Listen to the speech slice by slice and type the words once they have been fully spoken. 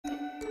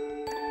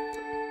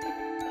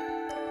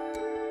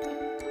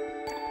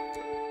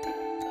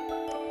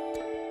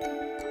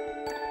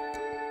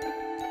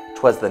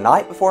'Twas the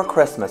night before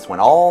Christmas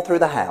when all through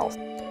the house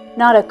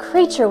not a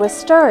creature was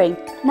stirring,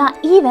 not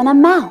even a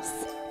mouse.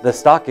 The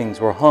stockings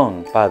were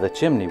hung by the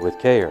chimney with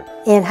care,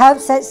 in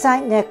hopes that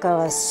St.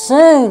 Nicholas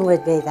soon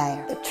would be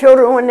there. The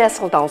children were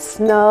nestled all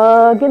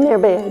snug in their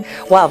beds,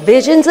 while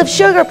visions of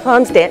sugar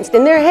plums danced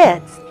in their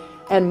heads.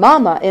 and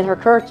Mama in her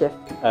kerchief.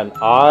 And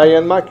I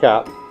in my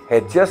cap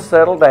had just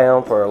settled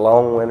down for a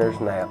long winter's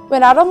nap.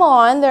 When out on the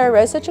lawn there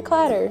arose such a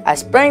clatter. I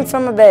sprang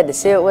from my bed to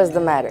see what was the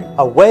matter.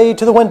 Away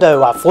to the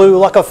window I flew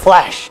like a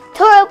flash,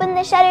 tore open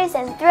the shutters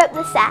and threw up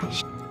the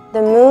sash.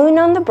 The moon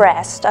on the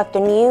breast of the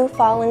new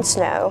fallen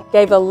snow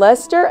gave a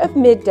luster of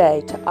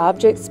midday to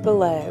objects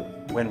below.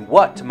 when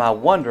what to my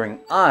wondering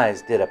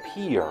eyes did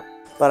appear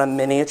but a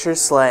miniature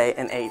sleigh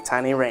and 8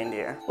 tiny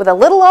reindeer, with a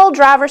little old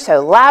driver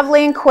so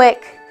lively and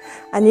quick.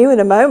 I knew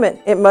in a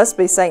moment it must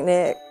be St.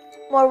 Nick.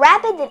 More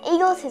rapid than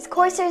eagles his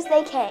coursers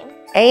they came.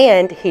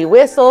 And he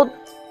whistled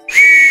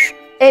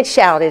and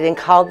shouted and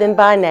called them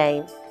by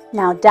name.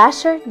 Now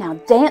Dasher, now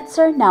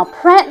Dancer, now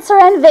Prancer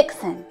and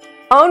Vixen.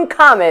 On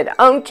Comet,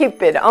 on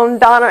Cupid, on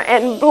Donner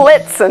and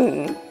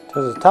Blitzen.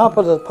 to the top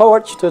of the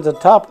porch, to the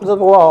top of the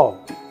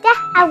wall.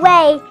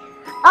 Away.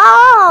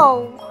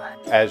 Oh!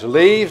 as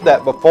leaves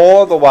that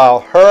before the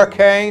wild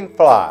hurricane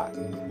fly.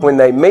 When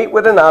they meet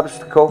with an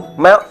obstacle,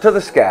 mount to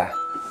the sky.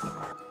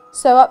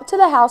 So up to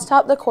the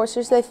housetop the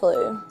coursers they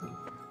flew,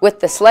 with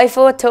the sleigh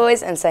full of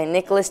toys and St.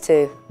 Nicholas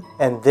too.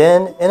 And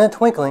then, in a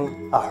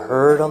twinkling, I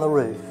heard on the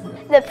roof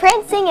The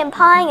prancing and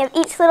pawing of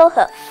each little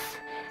hoof.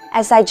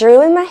 As I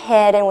drew in my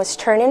head and was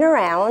turning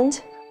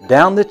around,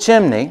 down the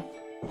chimney.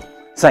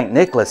 St.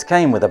 Nicholas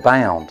came with a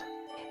bound.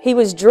 he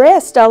was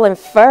dressed all in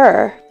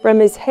fur from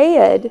his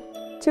head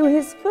to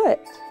his foot.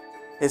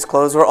 His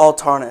clothes were all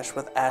tarnished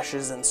with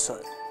ashes and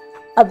soot.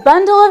 A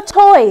bundle of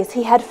toys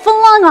he had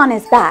flung on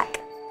his back.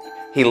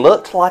 he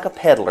looked like a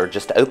peddler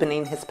just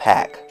opening his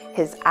pack.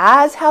 his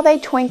eyes how they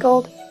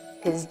twinkled,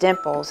 his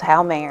dimples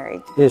how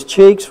merry. His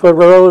cheeks were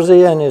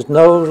rosy and his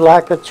nose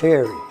like a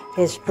cherry.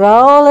 His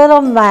droll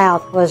little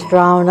mouth was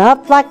drawn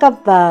up like a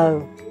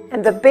bow.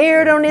 And the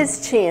beard on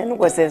his chin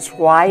was as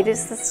white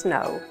as the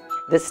snow.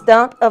 The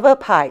stump of a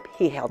pipe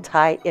he held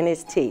tight in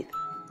his teeth.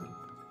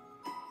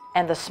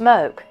 And the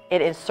smoke,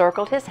 it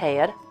encircled his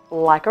head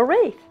like a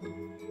wreath.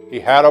 He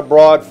had a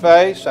broad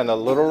face and a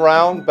little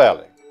round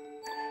belly.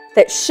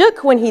 That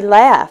shook when he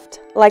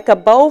laughed like a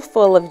bowl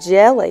full of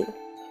jelly.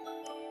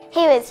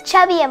 He was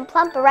chubby and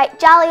plump, a right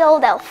jolly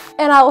old elf.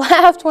 And I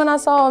laughed when I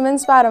saw him in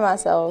spite of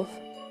myself.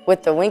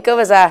 With the wink of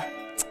his eye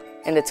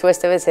and the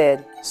twist of his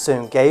head.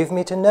 Soon gave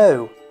me to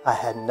know I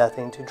had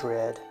nothing to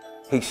dread.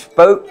 He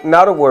spoke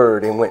not a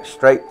word and went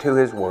straight to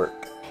his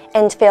work.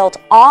 And filled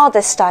all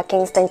the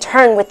stockings, then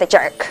turned with a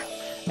jerk.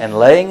 And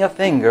laying a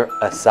finger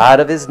aside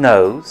of his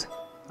nose,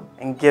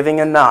 And giving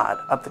a nod,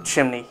 up the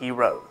chimney he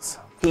rose.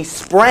 He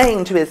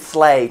sprang to his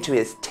sleigh, to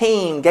his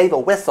team gave a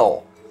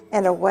whistle.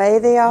 And away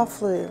they all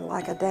flew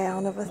like a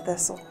down of a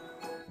thistle.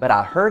 But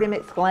I heard him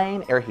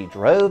exclaim ere he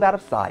drove out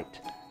of sight,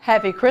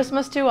 Happy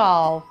Christmas to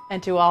all,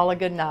 and to all a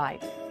good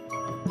night.